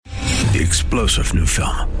The explosive new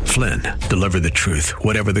film, Flynn, Deliver the Truth,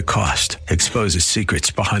 Whatever the Cost, exposes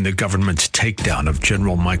secrets behind the government's takedown of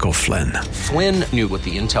General Michael Flynn. Flynn knew what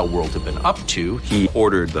the intel world had been up to. He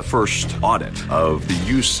ordered the first audit of the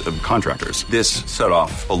use of contractors. This set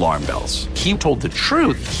off alarm bells. He told the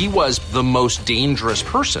truth. He was the most dangerous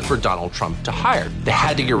person for Donald Trump to hire. They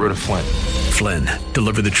had to get rid of Flynn. Flynn,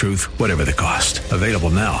 Deliver the Truth, Whatever the Cost. Available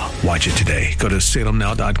now. Watch it today. Go to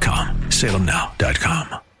salemnow.com.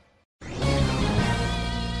 salemnow.com.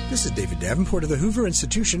 This is David Davenport of the Hoover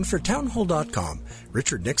Institution for Townhall.com.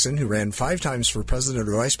 Richard Nixon, who ran 5 times for president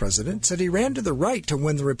or vice president, said he ran to the right to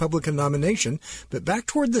win the Republican nomination, but back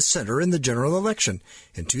toward the center in the general election.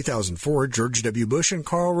 In 2004, George W. Bush and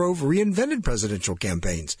Karl Rove reinvented presidential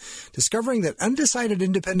campaigns, discovering that undecided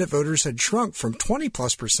independent voters had shrunk from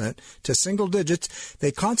 20+% to single digits.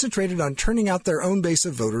 They concentrated on turning out their own base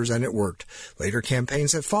of voters, and it worked. Later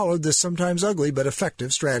campaigns have followed this sometimes ugly but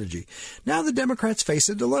effective strategy. Now the Democrats face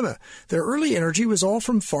a dilemma. Their early energy was all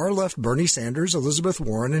from far-left Bernie Sanders, Elizabeth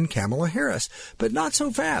Warren, and Kamala Harris, but not so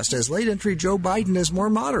fast, as late-entry Joe Biden is more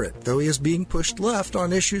moderate, though he is being pushed left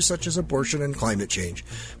on issues such as abortion and climate change.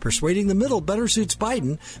 Persuading the middle better suits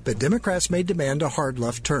Biden, but Democrats may demand a hard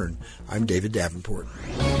left turn. I'm David Davenport.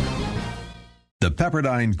 The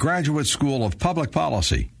Pepperdine Graduate School of Public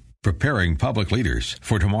Policy, preparing public leaders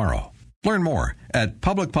for tomorrow. Learn more at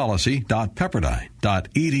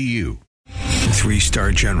publicpolicy.pepperdine.edu.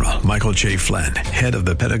 3-star General Michael J. Flynn, head of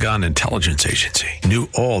the Pentagon Intelligence Agency, knew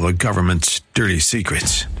all the government's dirty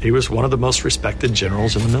secrets. He was one of the most respected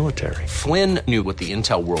generals in the military. Flynn knew what the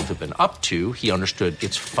intel world had been up to. He understood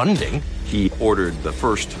its funding. He ordered the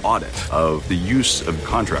first audit of the use of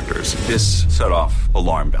contractors. This set off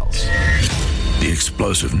alarm bells. The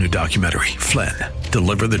explosive new documentary, Flynn,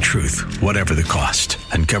 Deliver the Truth, Whatever the Cost,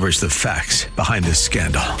 uncovers the facts behind this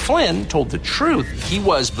scandal. Flynn told the truth. He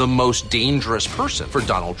was the most dangerous person for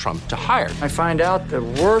Donald Trump to hire. I find out the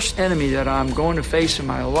worst enemy that I'm going to face in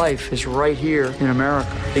my life is right here in America.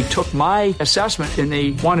 They took my assessment and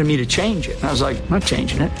they wanted me to change it. And I was like, I'm not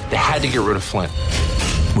changing it. They had to get rid of Flynn.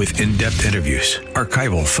 With in-depth interviews,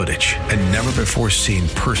 archival footage, and never-before-seen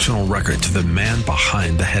personal records of the man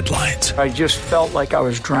behind the headlines. I just felt like I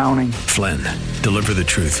was drowning. Flynn, Deliver the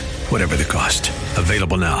Truth, Whatever the Cost.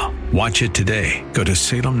 Available now. Watch it today. Go to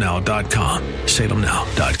salemnow.com.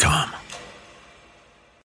 salemnow.com.